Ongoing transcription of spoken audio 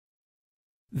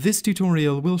This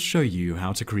tutorial will show you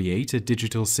how to create a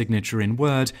digital signature in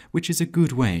Word, which is a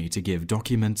good way to give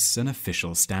documents an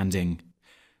official standing.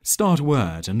 Start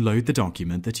Word and load the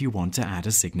document that you want to add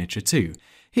a signature to.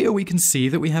 Here we can see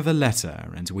that we have a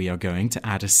letter and we are going to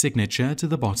add a signature to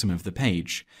the bottom of the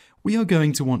page. We are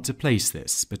going to want to place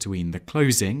this between the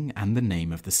closing and the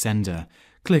name of the sender.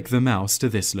 Click the mouse to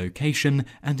this location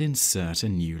and insert a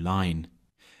new line.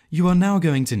 You are now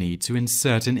going to need to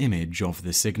insert an image of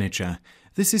the signature.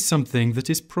 This is something that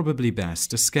is probably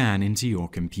best to scan into your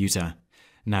computer.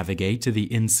 Navigate to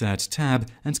the Insert tab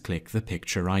and click the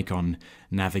picture icon.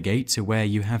 Navigate to where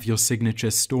you have your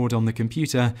signature stored on the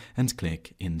computer and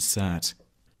click Insert.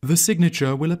 The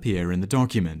signature will appear in the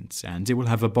document, and it will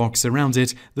have a box around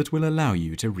it that will allow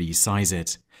you to resize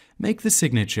it. Make the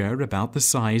signature about the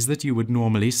size that you would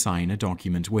normally sign a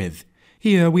document with.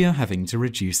 Here we are having to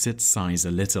reduce its size a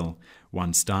little.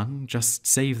 Once done, just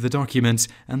save the document,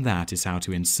 and that is how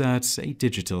to insert a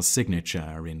digital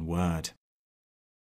signature in Word.